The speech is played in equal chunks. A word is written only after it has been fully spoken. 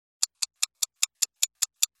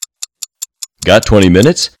Got 20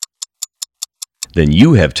 minutes? Then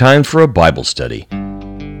you have time for a Bible study.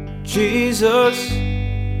 Jesus,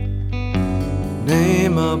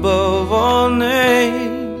 name above all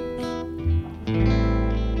names,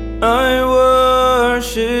 I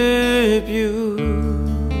worship you.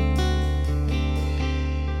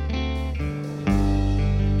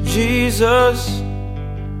 Jesus,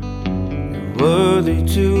 you're worthy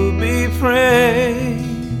to be praised.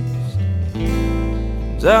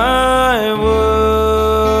 I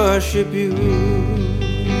worship you.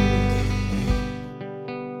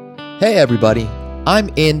 Hey everybody,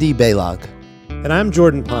 I'm Andy Baylog. And I'm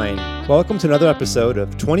Jordan Pine. Welcome to another episode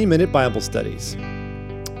of 20-Minute Bible Studies.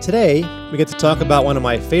 Today, we get to talk about one of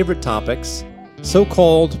my favorite topics,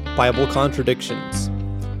 so-called Bible contradictions.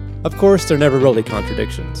 Of course, they're never really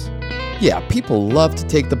contradictions. Yeah, people love to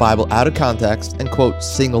take the Bible out of context and quote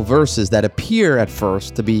single verses that appear at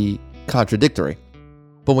first to be contradictory.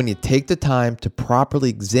 But when you take the time to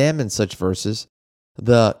properly examine such verses,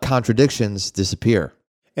 the contradictions disappear.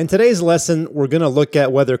 In today's lesson, we're going to look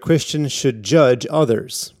at whether Christians should judge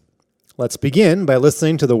others. Let's begin by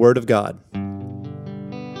listening to the Word of God.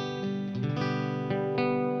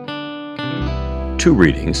 Two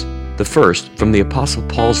readings. The first from the Apostle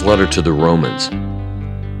Paul's letter to the Romans.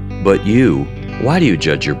 But you, why do you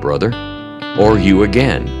judge your brother? Or you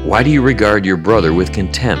again, why do you regard your brother with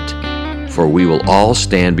contempt? For we will all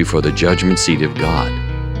stand before the judgment seat of God.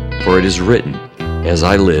 For it is written, As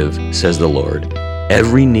I live, says the Lord,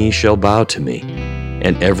 every knee shall bow to me,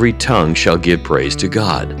 and every tongue shall give praise to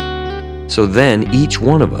God. So then each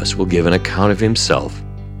one of us will give an account of himself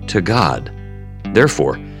to God.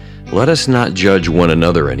 Therefore, let us not judge one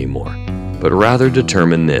another anymore, but rather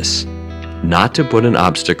determine this, not to put an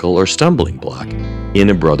obstacle or stumbling block in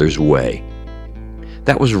a brother's way.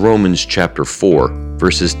 That was Romans chapter 4,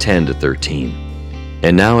 verses 10 to 13.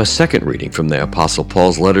 And now a second reading from the Apostle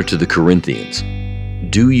Paul's letter to the Corinthians.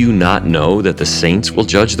 Do you not know that the saints will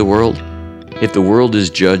judge the world? If the world is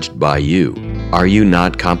judged by you, are you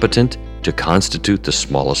not competent to constitute the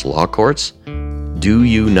smallest law courts? Do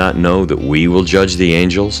you not know that we will judge the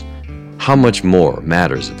angels? How much more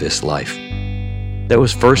matters of this life? That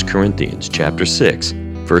was 1 Corinthians chapter 6,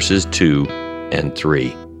 verses 2 and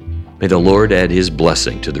 3. May the Lord add His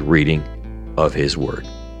blessing to the reading of His Word.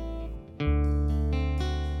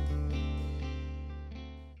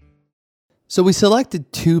 So we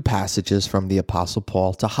selected two passages from the Apostle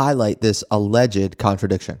Paul to highlight this alleged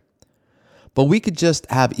contradiction. But we could just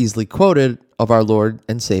have easily quoted of our Lord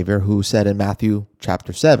and Savior who said in Matthew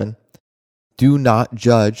chapter 7, Do not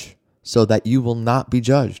judge so that you will not be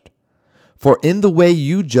judged. For in the way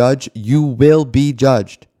you judge, you will be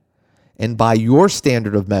judged. And by your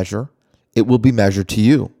standard of measure, it will be measured to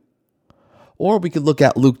you. Or we could look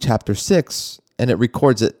at Luke chapter 6, and it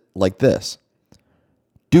records it like this.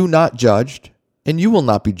 Do not judge, and you will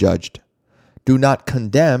not be judged. Do not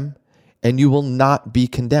condemn, and you will not be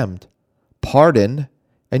condemned. Pardon,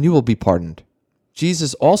 and you will be pardoned.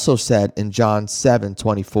 Jesus also said in John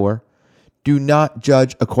 7:24, Do not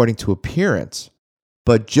judge according to appearance,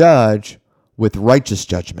 but judge with righteous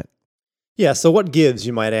judgment. Yeah, so what gives,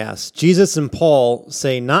 you might ask? Jesus and Paul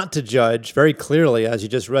say not to judge very clearly, as you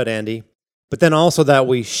just read, Andy, but then also that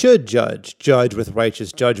we should judge with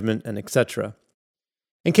righteous judgment, and etc.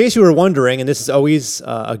 In case you were wondering, and this is always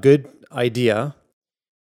a good idea,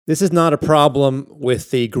 this is not a problem with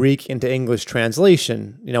the Greek into English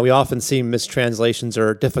translation. You know, we often see mistranslations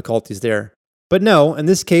or difficulties there. But no, in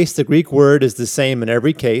this case, the Greek word is the same in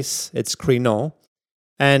every case. It's krino.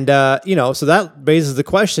 And, so that raises the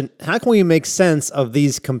question, how can we make sense of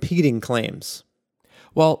these competing claims?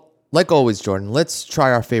 Well, like always, Jordan, let's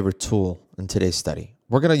try our favorite tool in today's study.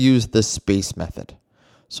 We're going to use the SPACE method.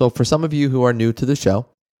 So for some of you who are new to the show,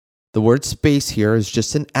 the word SPACE here is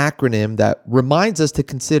just an acronym that reminds us to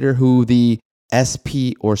consider who the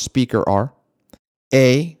SP or speaker are,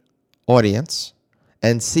 A, audience,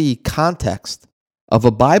 and C, context of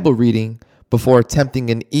a Bible reading before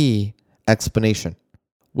attempting an E, explanation.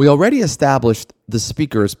 We already established the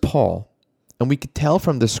speaker is Paul, and we could tell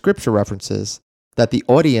from the scripture references that the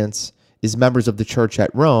audience is members of the church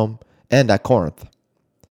at Rome and at Corinth.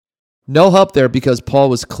 No help there because Paul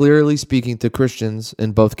was clearly speaking to Christians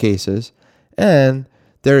in both cases, and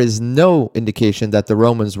there is no indication that the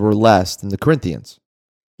Romans were less than the Corinthians.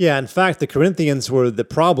 Yeah, in fact, the Corinthians were the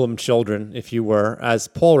problem children, if you were, as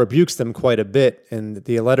Paul rebukes them quite a bit in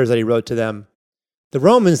the letters that he wrote to them. The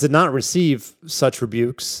Romans did not receive such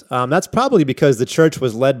rebukes. That's probably because the church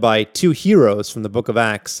was led by two heroes from the book of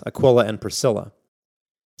Acts, Aquila and Priscilla.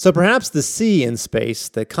 So perhaps the C in SPACE,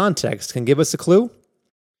 the context, can give us a clue?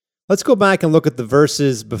 Let's go back and look at the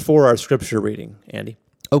verses before our scripture reading, Andy.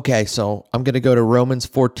 Okay, so I'm going to go to Romans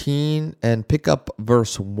 14 and pick up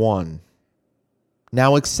verse 1.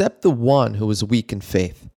 Now accept the one who is weak in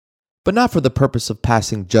faith, but not for the purpose of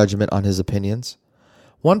passing judgment on his opinions.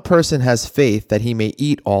 One person has faith that he may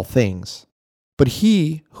eat all things, but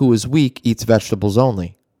he who is weak eats vegetables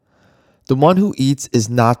only. The one who eats is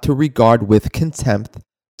not to regard with contempt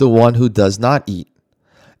the one who does not eat,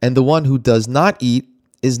 and the one who does not eat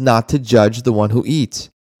is not to judge the one who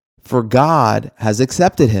eats, for God has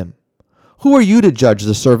accepted him. Who are you to judge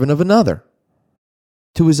the servant of another?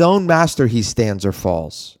 To his own master he stands or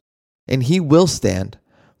falls, and he will stand,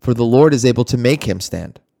 for the Lord is able to make him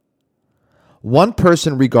stand. One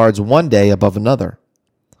person regards one day above another.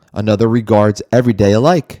 Another regards every day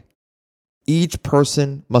alike. Each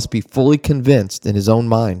person must be fully convinced in his own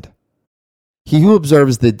mind. He who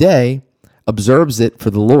observes the day observes it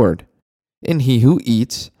for the Lord, and he who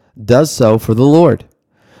eats does so for the Lord,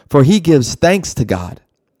 for he gives thanks to God.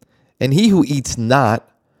 And he who eats not,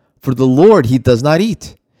 for the Lord he does not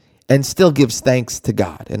eat, and still gives thanks to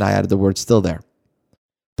God. And I added the word still there.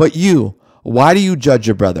 But you, why do you judge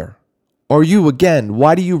your brother? Or you again,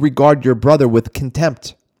 why do you regard your brother with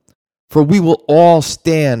contempt? For we will all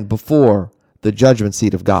stand before the judgment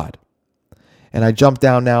seat of God. And I jump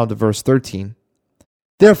down now to verse 13.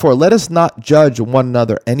 Therefore, let us not judge one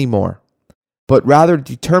another anymore, but rather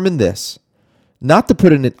determine this, not to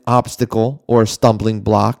put an obstacle or a stumbling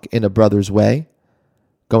block in a brother's way.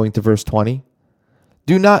 Going to verse 20.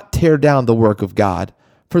 Do not tear down the work of God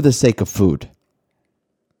for the sake of food.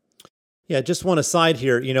 Yeah, just one aside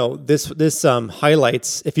here. This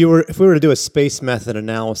highlights if we were to do a space method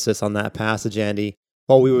analysis on that passage, Andy,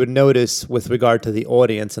 what we would notice with regard to the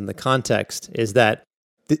audience and the context is that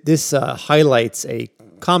this highlights a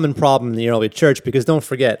common problem in the early church, because don't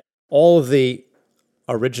forget, all of the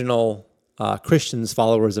original Christians,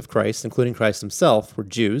 followers of Christ, including Christ himself, were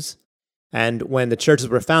Jews. And when the churches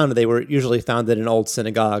were founded, they were usually founded in old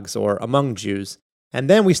synagogues or among Jews. And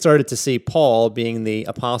then we started to see Paul, being the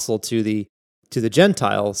apostle to the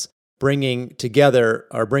Gentiles, bringing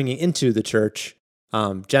into the church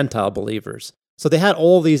Gentile believers. So they had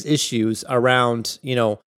all these issues around,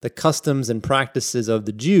 the customs and practices of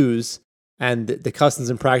the Jews and the customs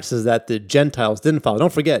and practices that the Gentiles didn't follow.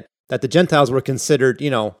 Don't forget that the Gentiles were considered,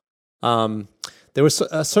 there was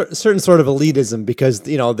a certain sort of elitism because,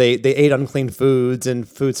 they ate unclean foods and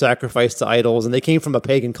food sacrificed to idols, and they came from a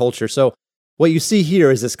pagan culture. So what you see here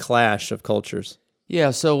is this clash of cultures.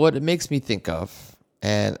 Yeah, so what it makes me think of,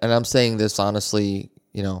 and I'm saying this honestly,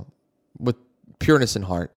 with pureness in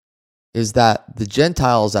heart, is that the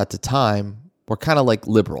Gentiles at the time were kind of like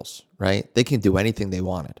liberals, right? They can do anything they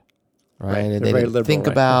wanted, right? And they didn't think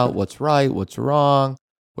about what's right, what's wrong,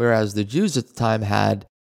 whereas the Jews at the time had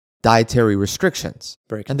dietary restrictions.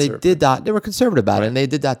 And they did that. They were conservative about it, and they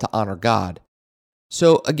did that to honor God.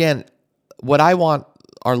 So again, what I want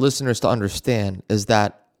our listeners to understand is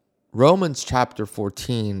that Romans chapter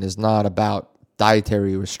 14 is not about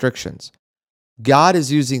dietary restrictions. God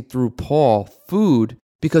is using through Paul food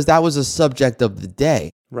because that was a subject of the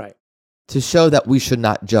day. Right. To show that we should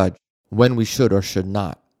not judge when we should or should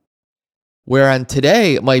not. Whereas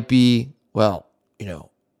today it might be,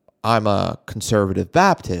 I'm a conservative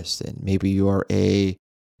Baptist, and maybe you're you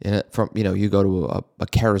go to a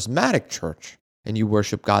charismatic church and you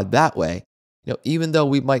worship God that way. Even though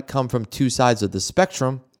we might come from two sides of the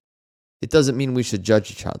spectrum, it doesn't mean we should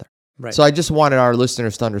judge each other. Right. So I just wanted our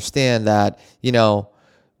listeners to understand that,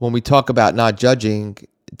 when we talk about not judging,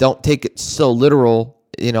 don't take it so literal,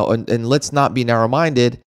 and let's not be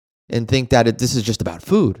narrow-minded and think that this is just about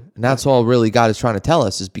food. And that's all really God is trying to tell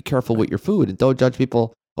us is be careful with your food and don't judge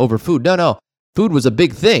people over food. No. Food was a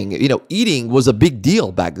big thing. Eating was a big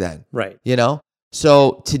deal back then. Right.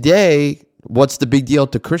 So today, what's the big deal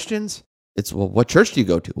to Christians? It's, what church do you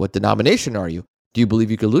go to? What denomination are you? Do you believe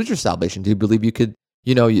you could lose your salvation? Do you believe you could,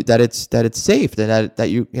 that it's safe and that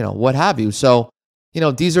you what have you? So,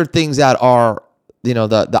 these are things that are,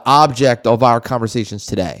 the object of our conversations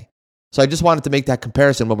today. So I just wanted to make that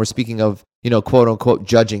comparison when we're speaking of, quote unquote,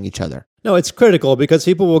 judging each other. No, it's critical because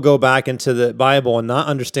people will go back into the Bible and not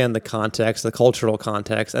understand the context, the cultural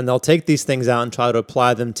context, and they'll take these things out and try to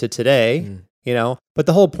apply them to today. But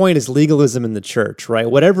the whole point is legalism in the church,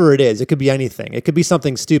 right? Whatever it is, it could be anything. It could be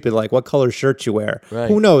something stupid like what color shirt you wear. Right.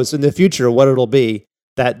 Who knows in the future what it'll be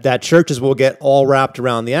that churches will get all wrapped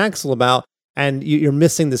around the axle about, and you're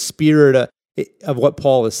missing the spirit of what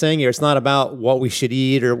Paul is saying here. It's not about what we should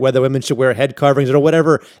eat or whether women should wear head coverings or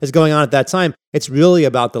whatever is going on at that time. It's really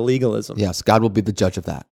about the legalism. Yes, God will be the judge of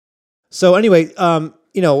that. So anyway,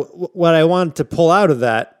 what I wanted to pull out of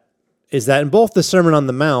that is that in both the Sermon on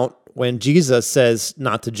the Mount, when Jesus says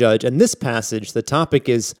not to judge, and this passage, the topic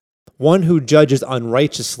is one who judges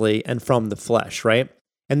unrighteously and from the flesh, right?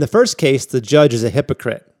 In the first case, the judge is a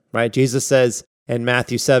hypocrite, right? Jesus says in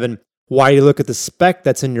Matthew 7, why do you look at the speck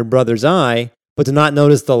that's in your brother's eye, but do not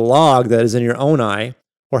notice the log that is in your own eye?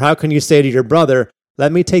 Or how can you say to your brother,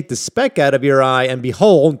 let me take the speck out of your eye, and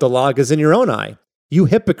behold, the log is in your own eye? You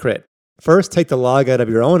hypocrite. First take the log out of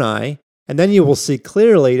your own eye, and then you will see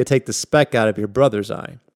clearly to take the speck out of your brother's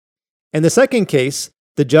eye. In the second case,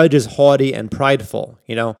 the judge is haughty and prideful.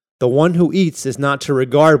 The one who eats is not to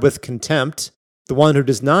regard with contempt the one who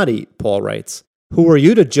does not eat, Paul writes. Who are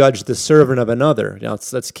you to judge the servant of another?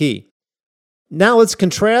 That's key. Now let's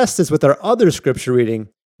contrast this with our other scripture reading,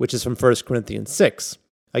 which is from 1 Corinthians 6.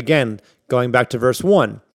 Again, going back to verse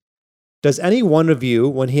 1. Does any one of you,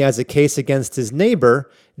 when he has a case against his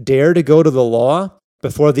neighbor, dare to go to the law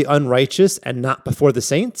before the unrighteous and not before the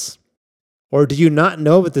saints? Or do you not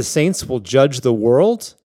know that the saints will judge the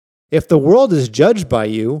world? If the world is judged by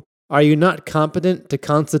you, are you not competent to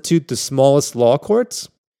constitute the smallest law courts?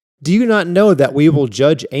 Do you not know that we will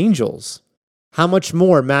judge angels? How much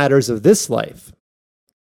more matters of this life?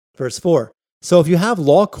 Verse 4. So if you have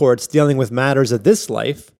law courts dealing with matters of this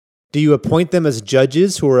life, do you appoint them as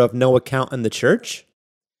judges who are of no account in the church?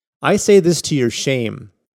 I say this to your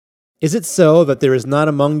shame. Is it so that there is not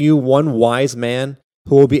among you one wise man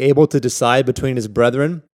who will be able to decide between his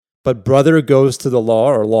brethren, but brother goes to the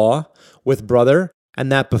law with brother, and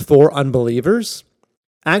that before unbelievers?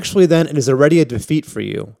 Actually, then, it is already a defeat for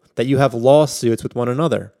you that you have lawsuits with one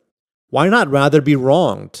another. Why not rather be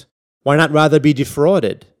wronged? Why not rather be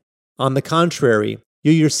defrauded? On the contrary,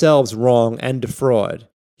 you yourselves wrong and defraud.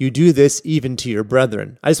 You do this even to your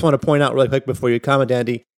brethren. I just want to point out really quick before you comment,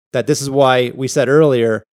 Andy, that this is why we said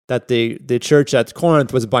earlier that the church at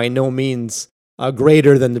Corinth was by no means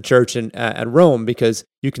greater than the church at Rome, because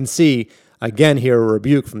you can see, again, here a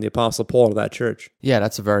rebuke from the Apostle Paul to that church. Yeah,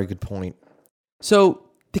 that's a very good point. So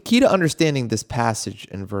the key to understanding this passage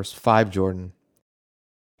in verse 5, Jordan,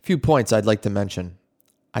 a few points I'd like to mention.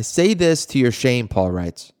 I say this to your shame, Paul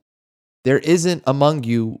writes. There isn't among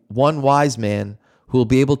you one wise man who will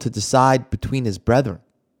be able to decide between his brethren.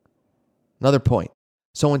 Another point.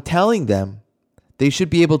 So in telling them, they should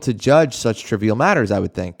be able to judge such trivial matters, I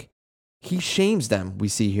would think. He shames them, we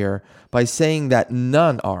see here, by saying that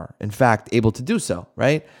none are, in fact, able to do so,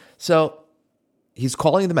 right? So he's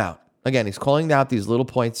calling them out. Again, he's calling out these little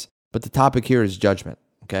points, but the topic here is judgment,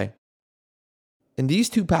 okay? In these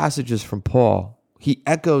two passages from Paul, he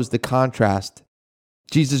echoes the contrast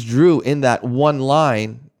Jesus drew in that one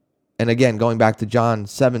line, and again, going back to John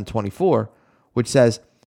 7:24, which says,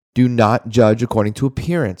 do not judge according to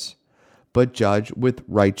appearance, but judge with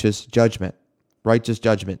righteous judgment. Righteous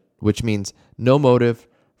judgment, which means no motive,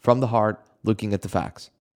 from the heart, looking at the facts.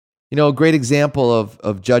 A great example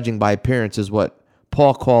of judging by appearance is what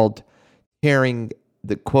Paul called tearing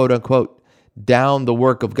the quote-unquote down the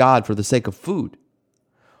work of God for the sake of food.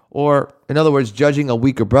 Or, in other words, judging a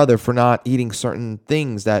weaker brother for not eating certain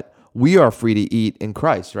things that we are free to eat in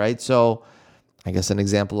Christ, right? So I guess an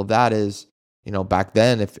example of that is, back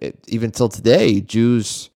then, even till today,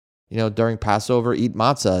 Jews, during Passover eat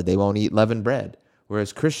matzah. They won't eat leavened bread.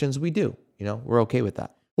 Whereas Christians, we do. We're okay with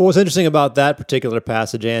that. Well, what's interesting about that particular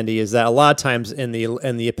passage, Andy, is that a lot of times in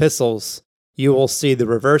the epistles, you will see the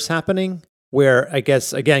reverse happening, where I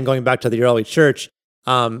guess, again, going back to the early church,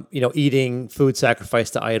 eating food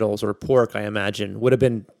sacrificed to idols or pork, I imagine, would have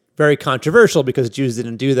been very controversial because Jews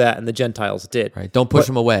didn't do that and the Gentiles did. Right. Don't push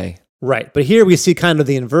them away. Right. But here we see kind of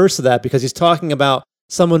the inverse of that, because he's talking about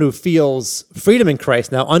someone who feels freedom in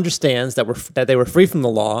Christ now, understands that they were free from the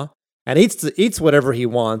law, and eats whatever he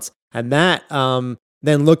wants, and that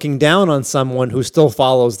then looking down on someone who still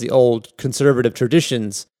follows the old conservative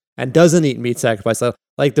traditions and doesn't eat meat sacrifice,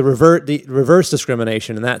 like the reverse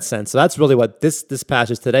discrimination in that sense. So that's really what this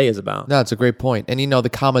passage today is about. No, it's a great point. And the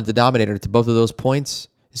common denominator to both of those points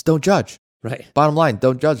is don't judge. Right. Bottom line,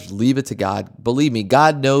 don't judge. Leave it to God. Believe me,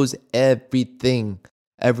 God knows everything,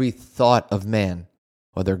 every thought of man,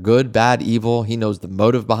 whether good, bad, evil. He knows the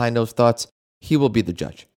motive behind those thoughts. He will be the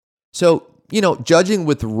judge. So, judging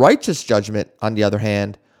with righteous judgment, on the other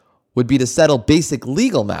hand, would be to settle basic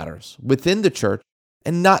legal matters within the church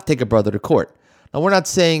and not take a brother to court. Now, we're not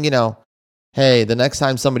saying, hey, the next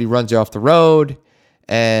time somebody runs you off the road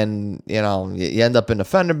and, you end up in a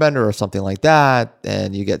fender bender or something like that,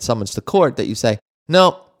 and you get summons to court, that you say,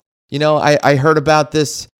 no, I heard about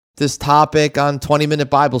this topic on 20-minute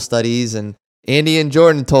Bible studies, and Andy and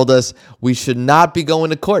Jordan told us we should not be going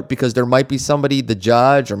to court because there might be somebody, the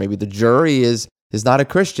judge or maybe the jury is not a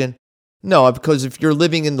Christian. No, because if you're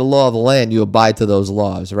living in the law of the land, you abide to those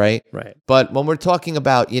laws, right? Right. But when we're talking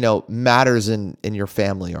about, matters in your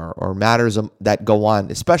family or matters that go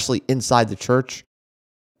on, especially inside the church,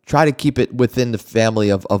 try to keep it within the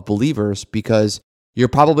family of believers, because you're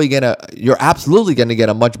absolutely going to get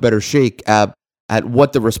a much better shake at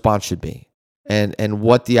what the response should be and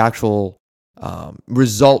what the actual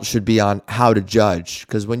result should be on how to judge.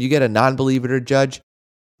 Because when you get a non-believer to judge,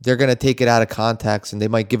 they're going to take it out of context and they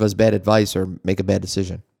might give us bad advice or make a bad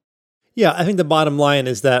decision. Yeah, I think the bottom line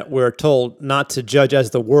is that we're told not to judge as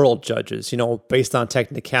the world judges, based on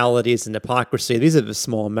technicalities and hypocrisy. These are the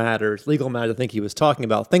small matters, legal matters I think he was talking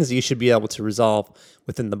about, things that you should be able to resolve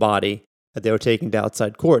within the body that they were taking to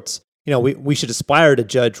outside courts. We should aspire to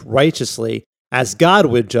judge righteously as God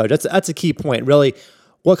would judge. That's a key point, really.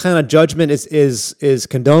 What kind of judgment is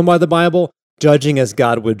condoned by the Bible? Judging as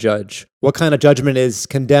God would judge. What kind of judgment is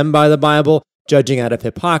condemned by the Bible? Judging out of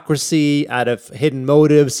hypocrisy, out of hidden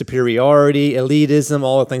motives, superiority, elitism,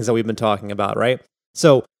 all the things that we've been talking about, right?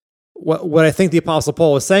 So what I think the Apostle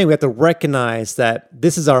Paul was saying, we have to recognize that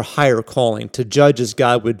this is our higher calling, to judge as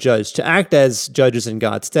God would judge, to act as judges in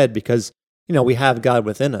God's stead, because, we have God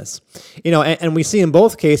within us. And we see in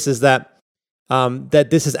both cases that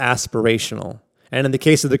this is aspirational. And in the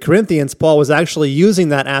case of the Corinthians, Paul was actually using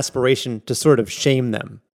that aspiration to sort of shame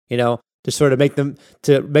them, to sort of make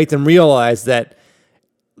them realize that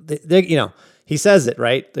he says it,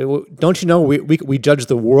 right? Don't you know we judge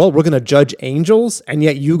the world? We're going to judge angels, and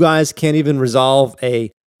yet you guys can't even resolve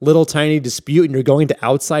a little tiny dispute, and you're going to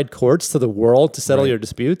outside courts to the world to settle your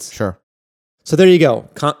disputes? Sure. So there you go.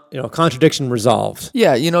 Contradiction resolved.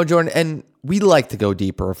 Yeah, Jordan, and we like to go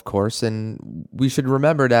deeper, of course, and we should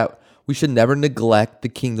remember that we should never neglect the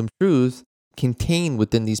kingdom truths contained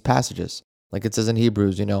within these passages. Like it says in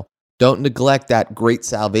Hebrews, don't neglect that great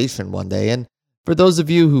salvation one day. And for those of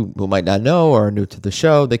you who might not know or are new to the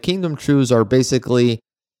show, the kingdom truths are basically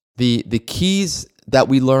the keys that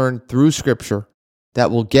we learn through Scripture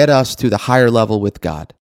that will get us to the higher level with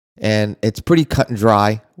God. And it's pretty cut and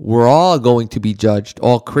dry. We're all going to be judged,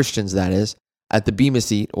 all Christians that is, at the bema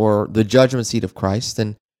seat or the judgment seat of Christ.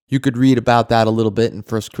 And you could read about that a little bit in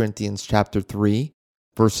 1 Corinthians chapter 3,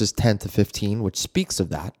 verses 10 to 15, which speaks of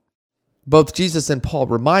that. Both Jesus and Paul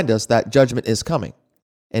remind us that judgment is coming,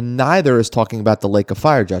 and neither is talking about the lake of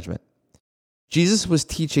fire judgment. Jesus was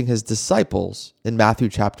teaching his disciples in Matthew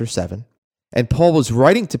chapter 7, and Paul was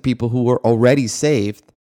writing to people who were already saved.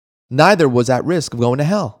 Neither was at risk of going to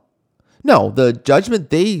hell. No, the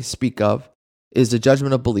judgment they speak of is the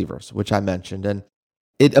judgment of believers, which I mentioned, and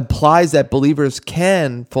it implies that believers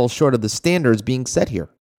can fall short of the standards being set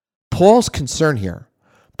here. Paul's concern here,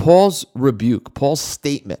 Paul's rebuke, Paul's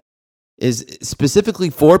statement is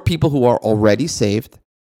specifically for people who are already saved,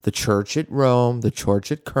 the church at Rome, the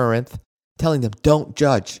church at Corinth, telling them don't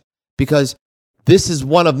judge, because this is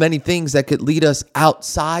one of many things that could lead us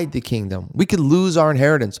outside the kingdom. We could lose our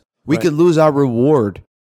inheritance. We could lose our reward,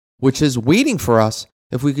 which is waiting for us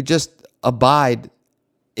if we could just abide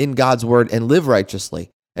in God's word and live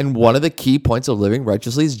righteously. And one of the key points of living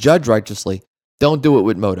righteously is judge righteously. Don't do it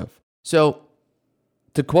with motive. So,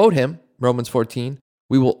 to quote him, Romans 14,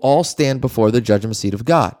 we will all stand before the judgment seat of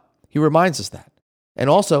God. He reminds us that. And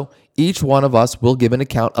also, each one of us will give an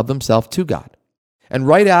account of himself to God. And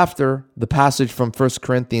right after the passage from 1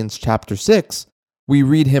 Corinthians chapter 6, we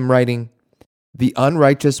read him writing, the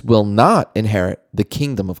unrighteous will not inherit the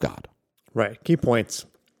kingdom of God. Right. Key points.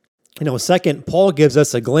 Second, Paul gives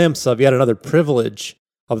us a glimpse of yet another privilege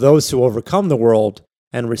of those who overcome the world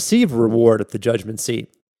and receive reward at the judgment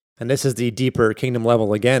seat. And this is the deeper kingdom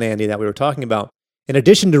level again, Andy, that we were talking about. In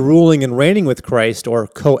addition to ruling and reigning with Christ, or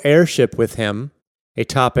co-heirship with him, a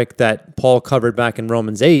topic that Paul covered back in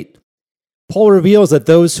Romans 8, Paul reveals that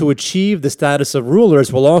those who achieve the status of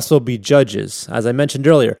rulers will also be judges, as I mentioned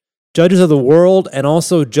earlier, judges of the world and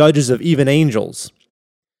also judges of even angels.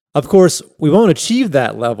 Of course, we won't achieve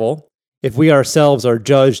that level if we ourselves are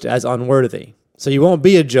judged as unworthy. So you won't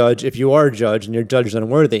be a judge if you are judged and you're judged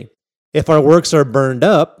unworthy. If our works are burned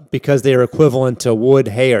up because they are equivalent to wood,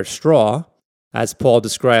 hay, or straw, as Paul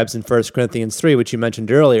describes in 1 Corinthians 3, which you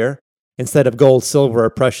mentioned earlier, instead of gold, silver, or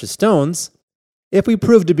precious stones, if we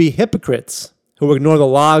prove to be hypocrites who ignore the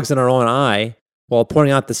logs in our own eye while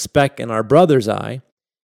pointing out the speck in our brother's eye,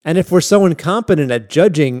 and if we're so incompetent at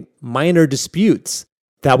judging minor disputes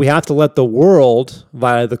that we have to let the world,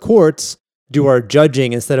 via the courts, do our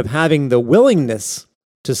judging instead of having the willingness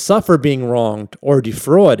to suffer being wronged or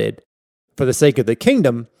defrauded for the sake of the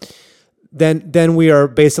kingdom, then we are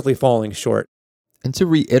basically falling short. And to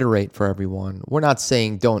reiterate for everyone, we're not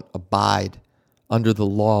saying don't abide under the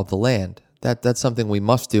law of the land. That's something we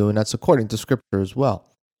must do, and that's according to Scripture as well.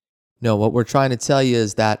 No, what we're trying to tell you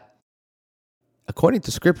is that according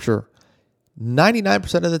to Scripture,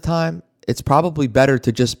 99% of the time, it's probably better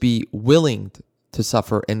to just be willing to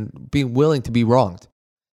suffer and be willing to be wronged.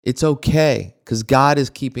 It's okay because God is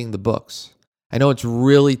keeping the books. I know it's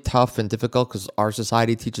really tough and difficult because our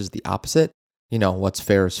society teaches the opposite. What's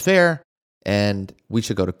fair is fair, and we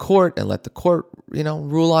should go to court and let the court,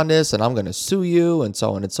 rule on this, and I'm going to sue you, and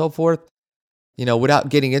so on and so forth. Without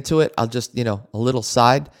getting into it, I'll just, a little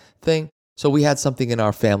side thing. So we had something in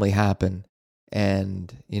our family happen,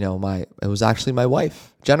 and, it was actually my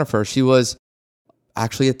wife, Jennifer. She was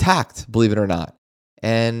actually attacked, believe it or not.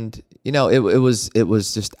 And, it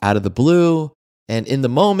was just out of the blue. And in the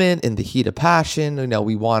moment, in the heat of passion,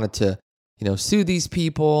 we wanted to, sue these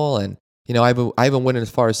people. And, I even went as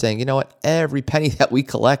far as saying, every penny that we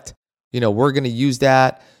collect, we're going to use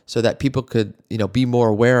that so that people could, be more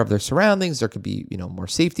aware of their surroundings. There could be, more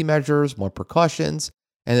safety measures, more precautions.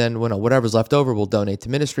 And then, whatever's left over, we'll donate to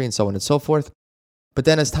ministry and so on and so forth. But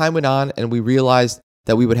then as time went on and we realized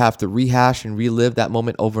that we would have to rehash and relive that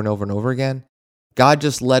moment over and over and over again, God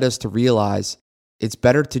just led us to realize it's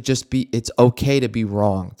better to just it's okay to be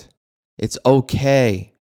wronged. It's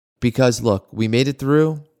okay because, look, we made it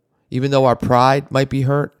through. Even though our pride might be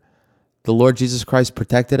hurt, the Lord Jesus Christ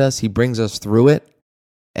protected us. He brings us through it.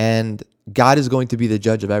 And God is going to be the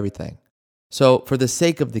judge of everything. So for the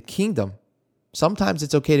sake of the kingdom, sometimes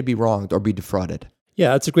it's okay to be wronged or be defrauded.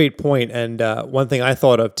 Yeah, that's a great point. And one thing I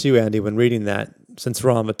thought of too, Andy, when reading that, since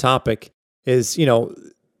we're on the topic, is,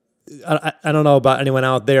 I don't know about anyone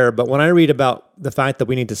out there, but when I read about the fact that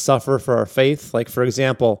we need to suffer for our faith, like for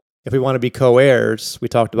example, if we want to be co-heirs, we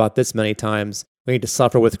talked about this many times, we need to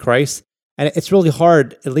suffer with Christ. And it's really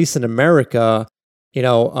hard, at least in America, in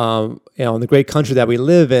the great country that we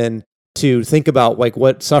live in, to think about like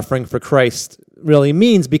what suffering for Christ really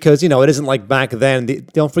means, because, it isn't like back then.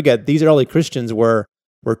 Don't forget, these early Christians were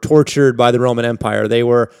tortured by the Roman Empire. They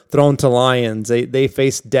were thrown to lions. They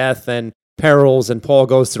faced death and perils, and Paul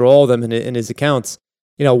goes through all of them in his accounts.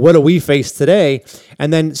 What do we face today?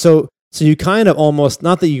 And then so you kind of almost,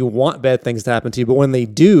 not that you want bad things to happen to you, but when they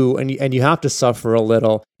do, and you have to suffer a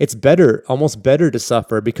little, it's almost better to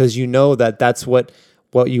suffer, because that that's what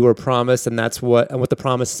you were promised, and that's what the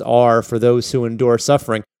promises are for those who endure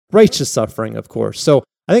suffering. Righteous suffering, of course. So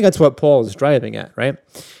I think that's what Paul is driving at, right?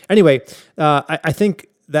 Anyway, I think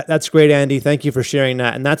that's great, Andy. Thank you for sharing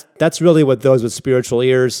that. And that's really what those with spiritual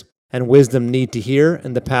ears and wisdom need to hear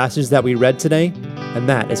in the passage that we read today. And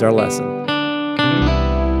that is our lesson.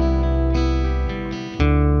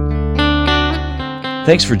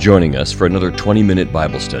 Thanks for joining us for another 20-minute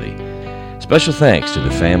Bible study. Special thanks to the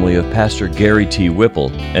family of Pastor Gary T.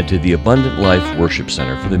 Whipple and to the Abundant Life Worship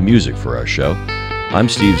Center for the music for our show. I'm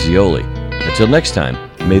Steve Zioli. Until next time,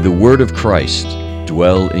 may the word of Christ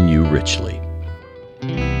dwell in you richly.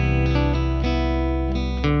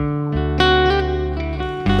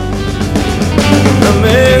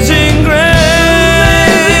 Amazing grace,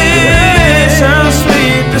 how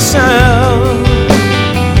sweet the sound.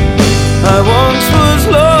 I once was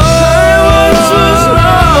lost,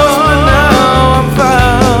 but now I'm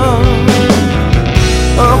found.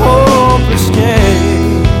 A hopeless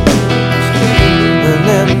case, an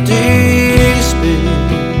empty space,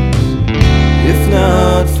 if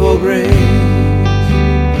not for grace.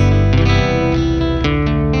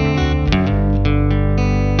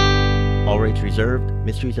 All rights reserved.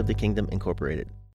 Mysteries of the Kingdom Incorporated.